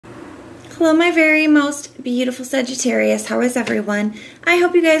Hello, my very most beautiful Sagittarius. How is everyone? I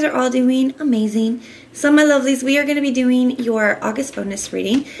hope you guys are all doing amazing. So my lovelies, we are going to be doing your August bonus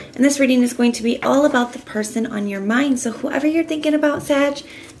reading. And this reading is going to be all about the person on your mind. So whoever you're thinking about, Sag,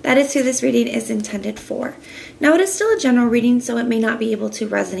 that is who this reading is intended for. Now, it is still a general reading, so it may not be able to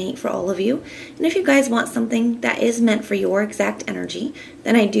resonate for all of you. And if you guys want something that is meant for your exact energy,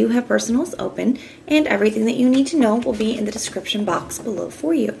 then I do have personals open, and everything that you need to know will be in the description box below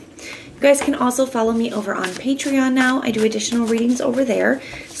for you. You guys can also follow me over on Patreon now. I do additional readings over there.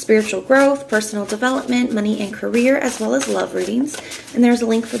 Spiritual growth, personal development, money and career, as well as love readings. And there's a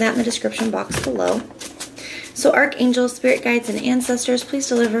link for that in the description box below. So archangels, spirit guides, and ancestors, please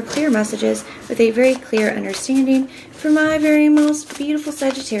deliver clear messages with a very clear understanding for my very most beautiful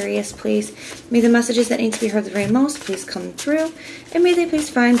Sagittarius, please. May the messages that need to be heard the very most please come through, and may they please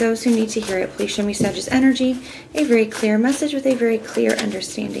find those who need to hear it. Please show me Sag's energy, a very clear message with a very clear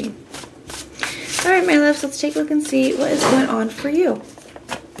understanding. All right, my loves, let's take a look and see what is going on for you.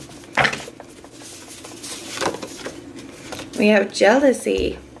 We have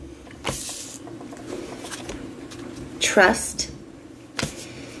jealousy, trust,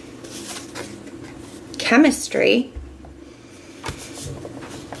 chemistry,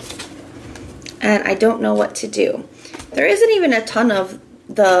 and I don't know what to do. There isn't even a ton of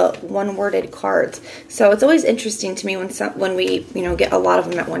the one-worded cards, so it's always interesting to me when we get a lot of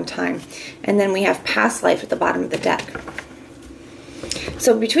them at one time. And then we have past life at the bottom of the deck.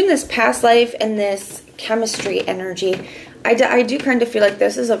 So between this past life and this chemistry energy, I do kind of feel like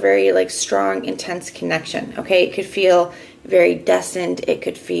this is a very strong, intense connection. Okay, it could feel very destined. It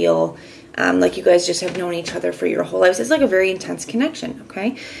could feel like you guys just have known each other for your whole lives. It's like a very intense connection.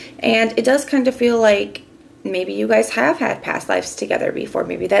 Okay, and it does kind of feel like maybe you guys have had past lives together before.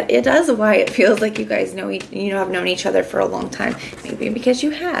 Maybe that it is why it feels like you guys have known each other for a long time. Maybe because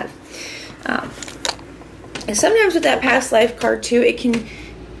you have. And sometimes with that past life card too, it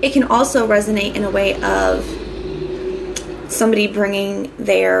can also resonate in a way of somebody bringing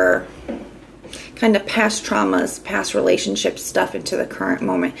their kind of past traumas, past relationship stuff into the current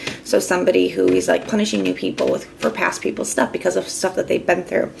moment. So somebody who is like punishing new people for past people's stuff because of stuff that they've been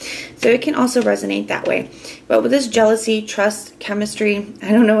through. So it can also resonate that way. But with this jealousy, trust, chemistry,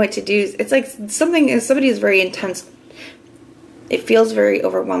 I don't know what to do. It's like somebody is very intense. It feels very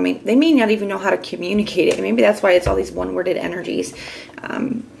overwhelming. They may not even know how to communicate it. And maybe that's why it's all these one-worded energies.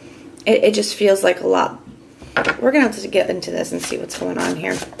 It just feels like a lot. We're going to have to get into this and see what's going on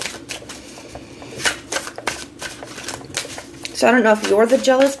here. So I don't know if you're the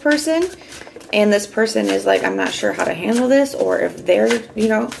jealous person and this person is like, I'm not sure how to handle this, or if they're,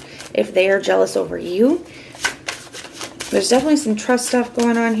 if they are jealous over you. There's definitely some trust stuff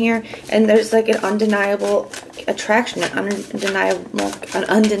going on here, and there's like an undeniable attraction, an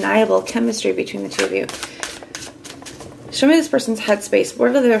undeniable chemistry between the two of you. Show me this person's headspace.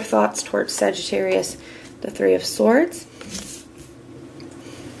 What are their thoughts towards Sagittarius? The Three of Swords,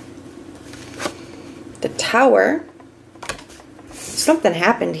 the Tower. Something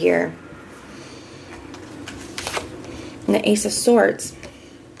happened here. And the Ace of Swords.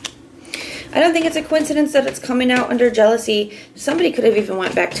 I don't think it's a coincidence that it's coming out under jealousy. Somebody could have even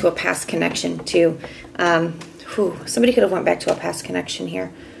went back to a past connection too. Somebody could have went back to a past connection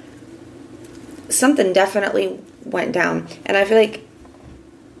here. Something definitely went down. And I feel like,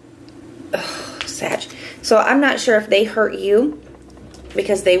 Sag. So I'm not sure if they hurt you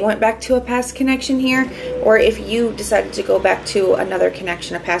because they went back to a past connection here, or if you decided to go back to another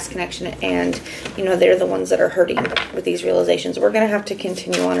connection, a past connection, and they're the ones that are hurting with these realizations. We're going to have to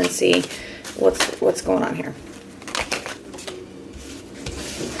continue on and see what's going on here.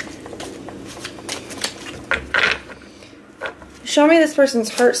 Show me this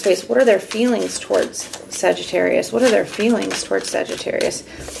person's heart space. What are their feelings towards Sagittarius? What are their feelings towards Sagittarius?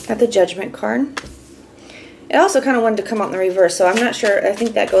 Got the Judgment card. It also kind of wanted to come out in the reverse, so I'm not sure. I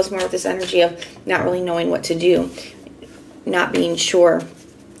think that goes more with this energy of not really knowing what to do, not being sure.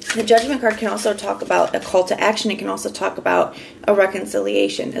 The Judgment card can also talk about a call to action. It can also talk about a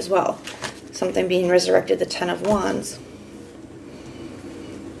reconciliation as well. Something being resurrected, the Ten of Wands.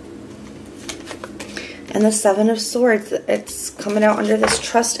 And the Seven of Swords, it's coming out under this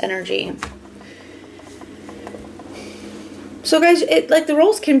trust energy. So guys, the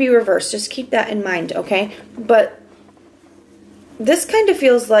roles can be reversed. Just keep that in mind, okay? But this kind of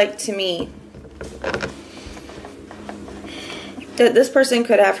feels like, to me, that this person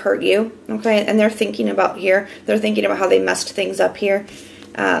could have hurt you, okay? And they're thinking about here. They're thinking about how they messed things up here.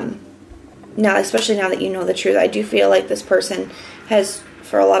 Now, especially now that you know the truth, I do feel like this person has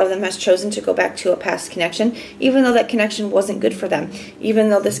for a lot of them, has chosen to go back to a past connection, even though that connection wasn't good for them. Even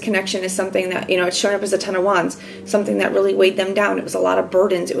though this connection is something that, you know, it's showing up as a Ten of Wands, something that really weighed them down. It was a lot of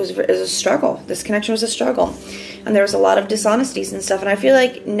burdens. It was a struggle. This connection was a struggle. And there was a lot of dishonesties and stuff. And I feel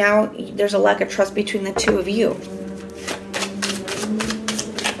like now there's a lack of trust between the two of you.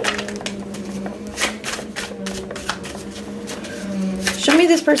 Show me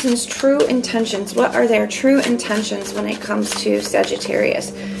this person's true intentions. What are their true intentions when it comes to Sagittarius?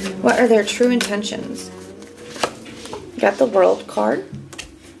 What are their true intentions? Got the World card.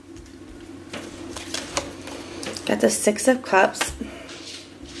 Got the Six of Cups.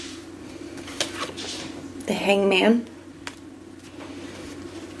 The Hangman.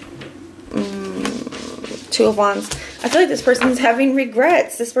 Two of Wands. I feel like this person's having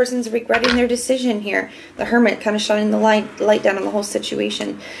regrets. This person's regretting their decision here. The Hermit kind of shining the light down on the whole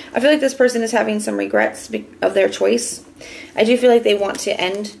situation. I feel like this person is having some regrets of their choice. I do feel like they want to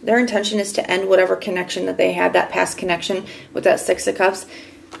end. Their intention is to end whatever connection that they had, that past connection with that Six of Cups.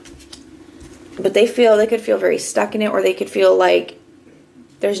 But they could feel very stuck in it, or they could feel like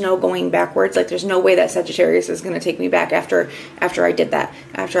there's no going backwards. Like there's no way that Sagittarius is going to take me back after I did that,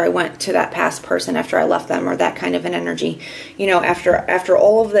 after I went to that past person, after I left them, or that kind of an energy. You know, after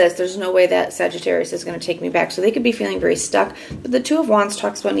all of this, there's no way that Sagittarius is going to take me back. So they could be feeling very stuck. But the Two of Wands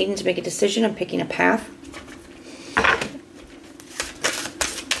talks about needing to make a decision and picking a path.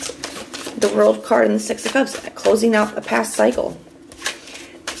 The World card and the Six of Cups, closing out a past cycle.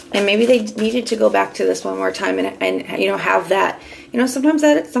 And maybe they needed to go back to this one more time and you know, have that. You know,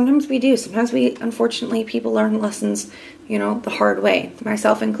 sometimes we do. Sometimes we, unfortunately, people learn lessons, you know, the hard way.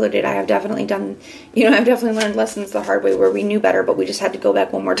 Myself included. I've definitely learned lessons the hard way where we knew better, but we just had to go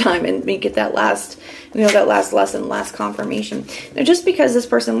back one more time and get that last, you know, that last lesson, last confirmation. Now, just because this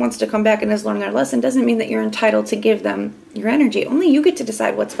person wants to come back and has learned their lesson doesn't mean that you're entitled to give them your energy. Only you get to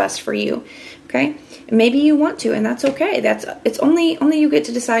decide what's best for you. Okay? Maybe you want to, and that's okay. It's only you get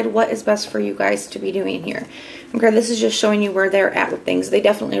to decide what is best for you guys to be doing here. Okay, this is just showing you where they're at with things. They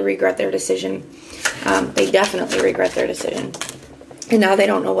definitely regret their decision. They definitely regret their decision. And now they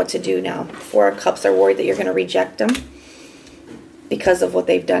don't know what to do now. Four of Cups, are worried that you're going to reject them because of what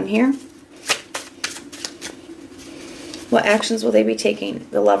they've done here. What actions will they be taking?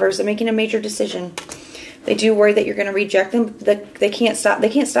 The Lovers are making a major decision. They do worry that you're going to reject them. They can't stop. They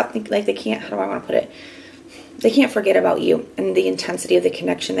can't stop thinking, like they can't, how do I want to put it? They can't forget about you and the intensity of the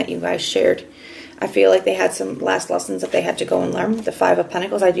connection that you guys shared. I feel like they had some last lessons that they had to go and learn. The Five of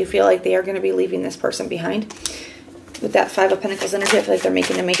Pentacles, I do feel like they are going to be leaving this person behind. With that Five of Pentacles energy, I feel like they're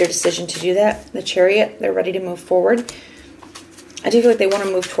making a major decision to do that. The Chariot, they're ready to move forward. I do feel like they want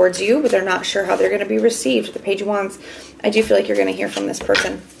to move towards you, but they're not sure how they're going to be received. The Page of Wands, I do feel like you're going to hear from this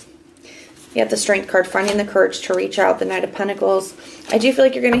person. You have the Strength card, finding the courage to reach out. The Knight of Pentacles, I do feel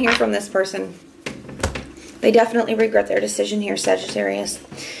like you're going to hear from this person. They definitely regret their decision here, Sagittarius.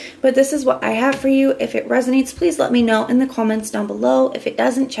 But this is what I have for you. If it resonates, please let me know in the comments down below. If it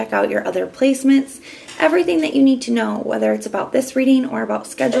doesn't, check out your other placements. Everything that you need to know, whether it's about this reading or about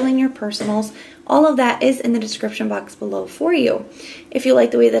scheduling your personals, all of that is in the description box below for you. If you like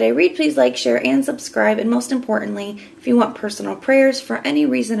the way that I read, please like, share, and subscribe. And most importantly, if you want personal prayers for any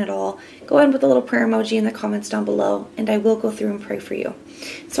reason at all, go ahead and put the little prayer emoji in the comments down below, and I will go through and pray for you.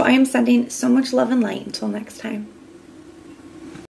 So I am sending so much love and light. Until next time.